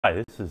Hi,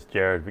 this is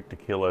Jared Victor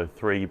Kilo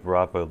 3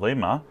 Bravo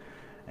Lima,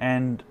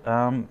 and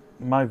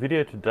my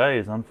video today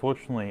is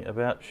unfortunately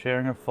about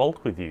sharing a fault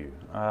with you.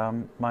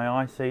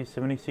 My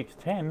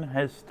IC-7610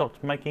 has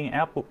stopped making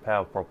output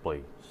power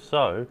properly.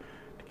 So,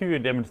 to give you a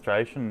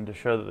demonstration and to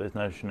show that there's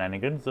no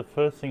shenanigans, the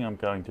first thing I'm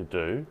going to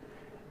do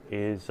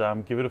is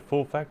give it a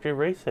full factory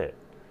reset.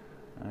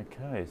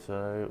 Okay,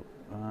 so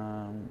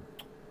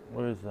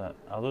where is that?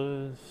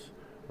 Others,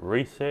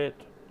 reset,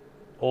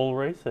 all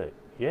reset.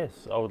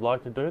 Yes, I would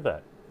like to do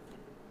that.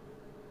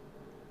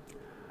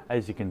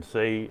 As you can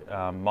see,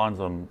 mine's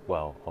on,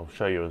 well, I'll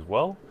show you as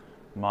well.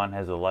 Mine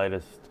has the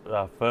latest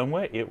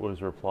firmware. It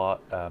was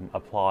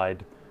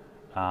applied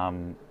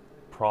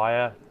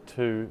prior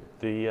to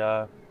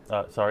the,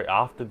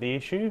 after the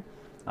issue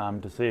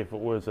to see if it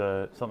was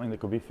something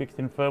that could be fixed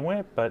in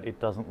firmware, but it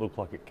doesn't look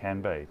like it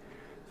can be.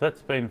 So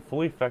that's been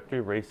fully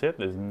factory reset.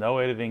 There's no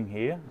editing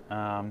here.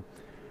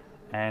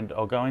 And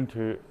I'll go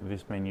into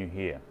this menu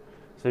here.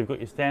 So you've got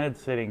your standard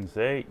settings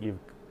there.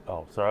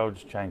 I'll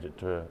just change it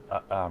to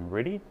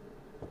ready,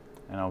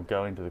 and I'll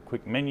go into the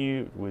quick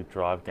menu with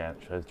drive gain. It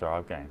shows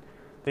drive gain.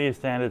 These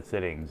standard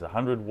settings: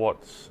 100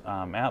 watts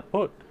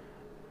output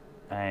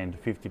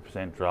and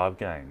 50% drive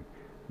gain.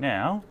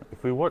 Now,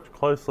 if we watch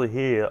closely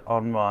here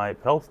on my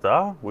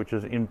Pelstar, which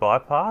is in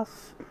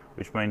bypass,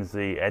 which means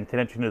the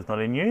antenna tuner is not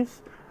in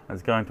use, and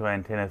it's going to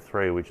antenna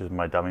 3, which is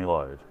my dummy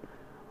load.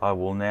 I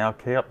will now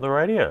key up the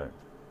radio.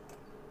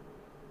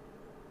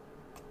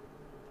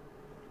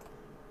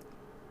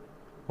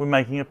 We're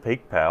making a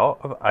peak power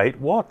of 8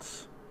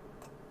 watts.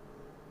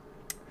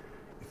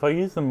 If I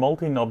use the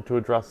multi-knob to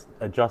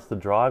adjust the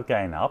drive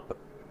gain up,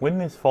 when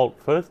this fault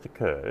first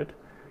occurred,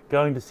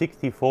 going to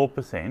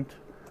 64%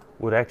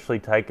 would actually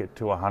take it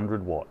to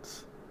 100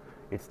 watts.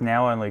 It's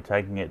now only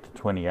taking it to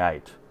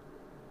 28.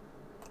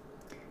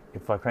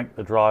 If I crank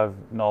the drive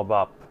knob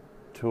up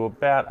to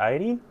about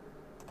 80,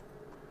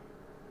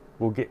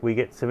 we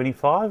get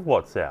 75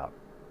 watts out.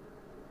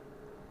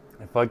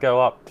 If I go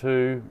up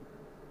to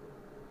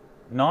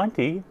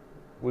 90,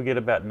 we get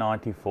about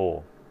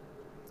 94.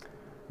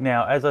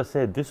 Now, as I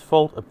said, this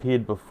fault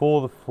appeared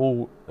before the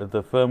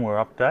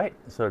firmware update,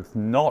 so it's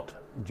not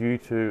due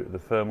to the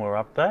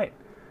firmware update,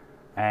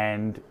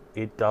 and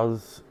it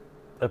does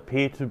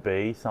appear to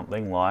be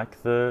something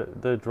like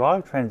the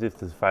drive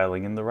transistors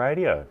failing in the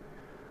radio.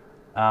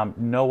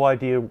 No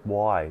idea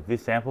why.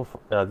 This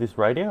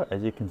radio,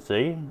 as you can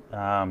see,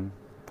 I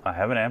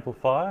have an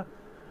amplifier.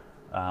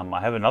 I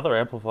have another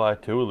amplifier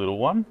too, a little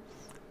one.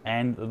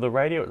 And the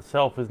radio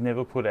itself has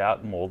never put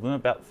out more than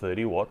about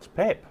 30 watts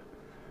pep.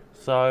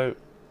 So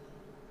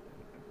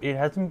it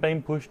hasn't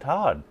been pushed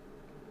hard.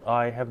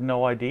 I have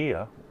no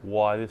idea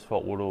why this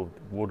fault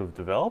would have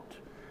developed.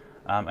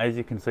 As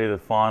you can see, the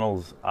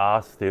finals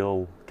are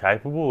still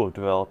capable of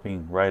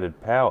developing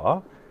rated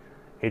power.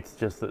 It's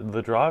just that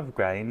the drive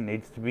gain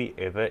needs to be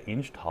ever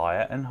inched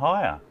higher and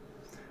higher.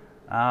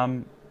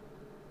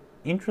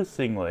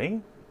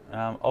 Interestingly,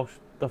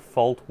 the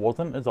fault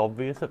wasn't as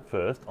obvious at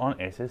first on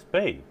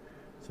SSB.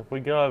 So if we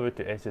go over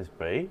to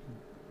SSB,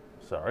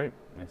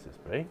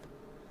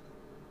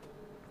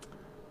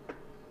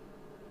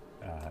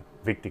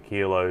 Victor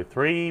Kilo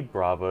 3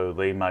 Bravo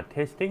Lima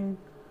testing.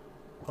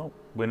 Well,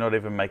 we're not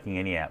even making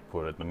any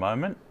output at the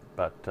moment,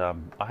 but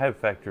I have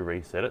factory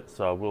reset it,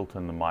 so I will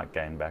turn the mic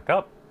gain back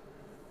up.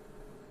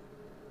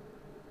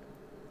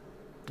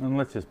 And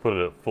let's just put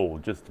it at full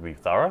just to be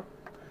thorough.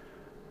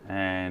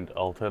 And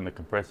I'll turn the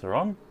compressor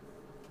on.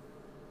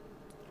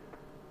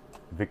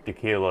 Victor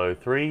Kilo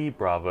 3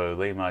 Bravo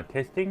Lima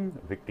testing.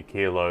 Victor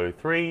Kilo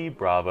 3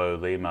 Bravo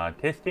Lima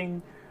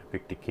testing.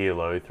 Victor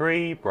Kilo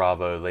 3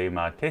 Bravo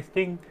Lima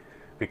testing.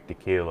 Victor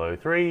Kilo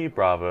 3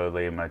 Bravo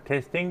Lima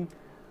testing.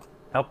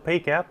 Our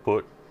peak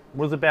output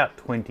was about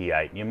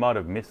 28. You might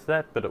have missed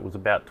that, but it was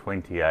about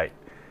 28.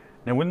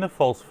 Now, when the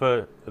fault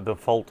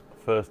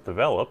first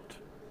developed,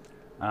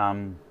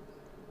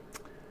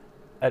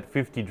 at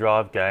 50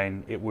 drive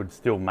gain, it would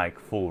still make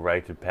full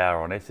rated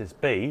power on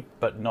SSB,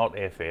 but not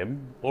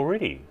FM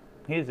already.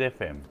 Here's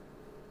FM.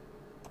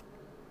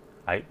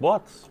 8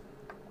 watts.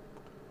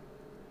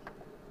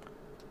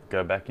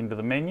 Go back into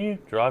the menu,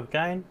 drive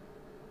gain.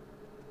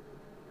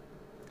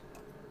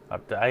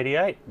 Up to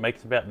 88,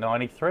 makes about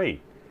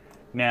 93.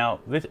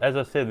 Now, this, as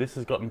I said, this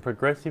has gotten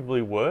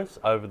progressively worse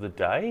over the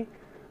day.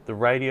 The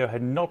radio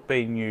had not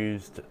been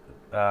used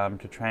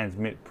to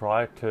transmit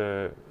prior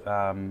to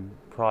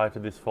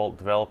this fault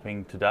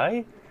developing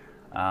today.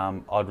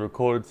 I'd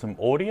recorded some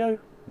audio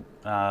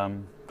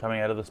coming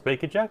out of the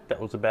speaker jack.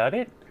 That was about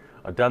it.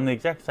 I'd done the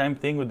exact same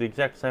thing with the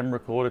exact same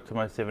recorder to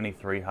my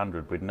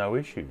 7300 with no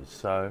issues.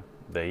 So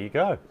there you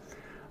go.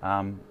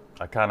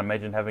 I can't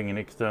imagine having an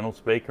external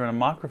speaker and a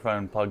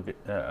microphone plugged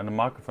and a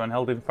microphone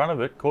held in front of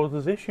it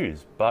causes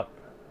issues, but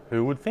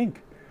who would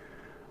think?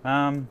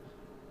 I'm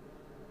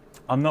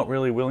not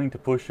really willing to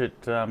push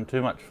it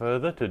too much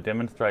further to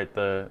demonstrate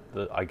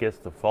I guess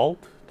the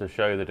fault, to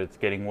show that it's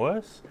getting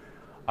worse,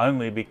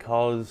 only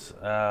because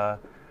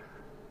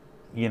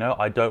you know,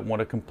 I don't want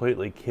to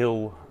completely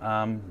kill.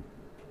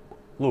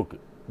 Look,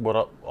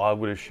 what I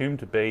would assume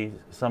to be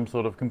some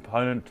sort of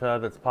component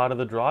that's part of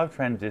the drive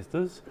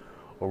transistors,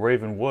 or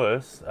even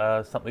worse,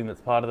 something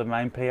that's part of the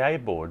main PA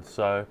board.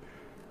 So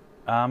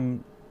I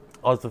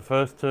was the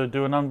first to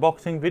do an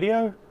unboxing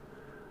video.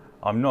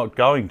 I'm not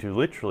going to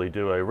literally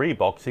do a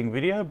reboxing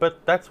video,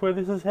 but that's where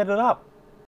this is headed up.